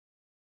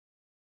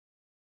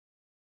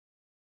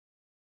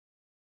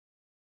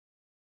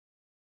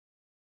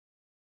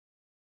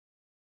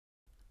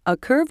A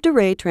curved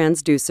array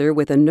transducer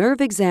with a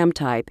nerve exam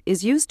type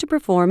is used to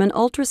perform an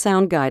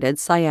ultrasound-guided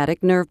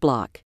sciatic nerve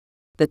block.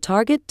 The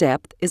target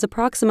depth is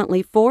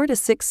approximately 4 to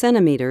 6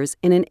 centimeters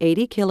in an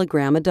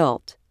 80-kilogram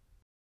adult.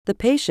 The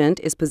patient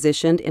is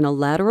positioned in a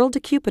lateral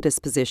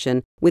decupitous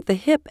position with the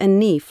hip and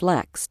knee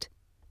flexed.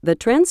 The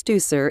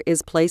transducer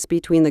is placed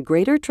between the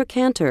greater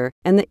trochanter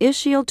and the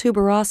ischial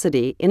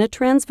tuberosity in a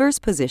transverse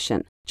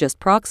position, just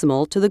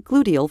proximal to the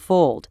gluteal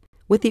fold,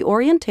 with the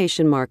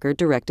orientation marker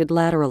directed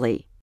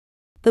laterally.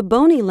 The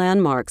bony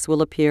landmarks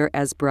will appear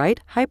as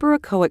bright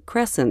hyperechoic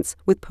crescents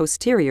with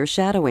posterior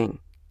shadowing.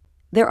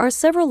 There are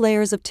several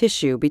layers of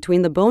tissue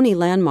between the bony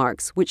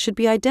landmarks which should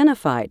be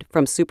identified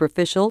from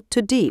superficial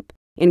to deep,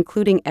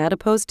 including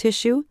adipose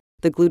tissue,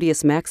 the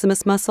gluteus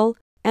maximus muscle,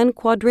 and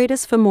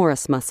quadratus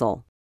femoris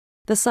muscle.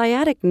 The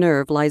sciatic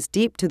nerve lies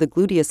deep to the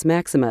gluteus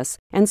maximus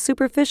and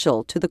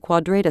superficial to the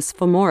quadratus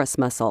femoris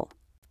muscle.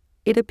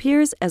 It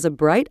appears as a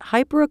bright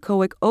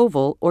hyperechoic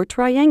oval or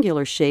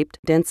triangular-shaped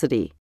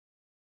density.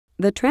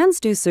 The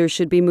transducer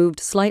should be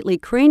moved slightly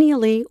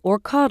cranially or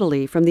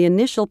caudally from the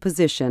initial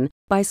position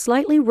by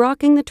slightly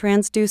rocking the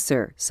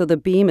transducer so the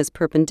beam is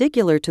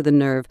perpendicular to the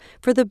nerve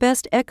for the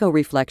best echo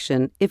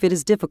reflection if it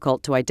is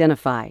difficult to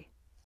identify.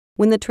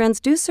 When the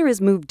transducer is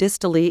moved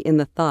distally in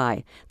the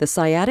thigh, the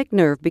sciatic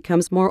nerve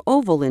becomes more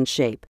oval in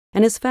shape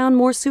and is found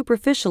more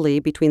superficially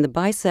between the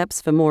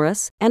biceps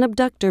femoris and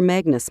abductor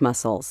magnus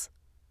muscles.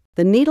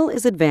 The needle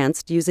is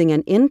advanced using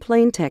an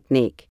inplane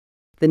technique.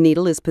 The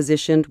needle is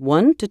positioned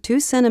 1 to 2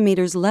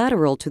 centimeters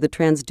lateral to the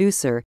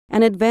transducer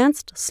and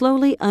advanced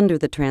slowly under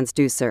the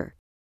transducer.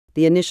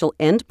 The initial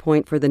end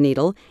point for the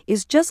needle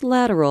is just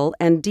lateral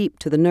and deep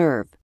to the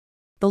nerve.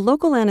 The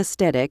local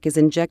anesthetic is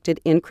injected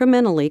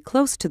incrementally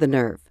close to the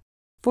nerve.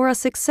 For a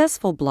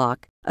successful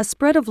block, a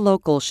spread of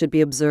local should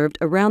be observed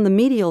around the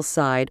medial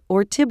side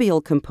or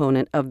tibial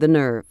component of the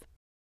nerve.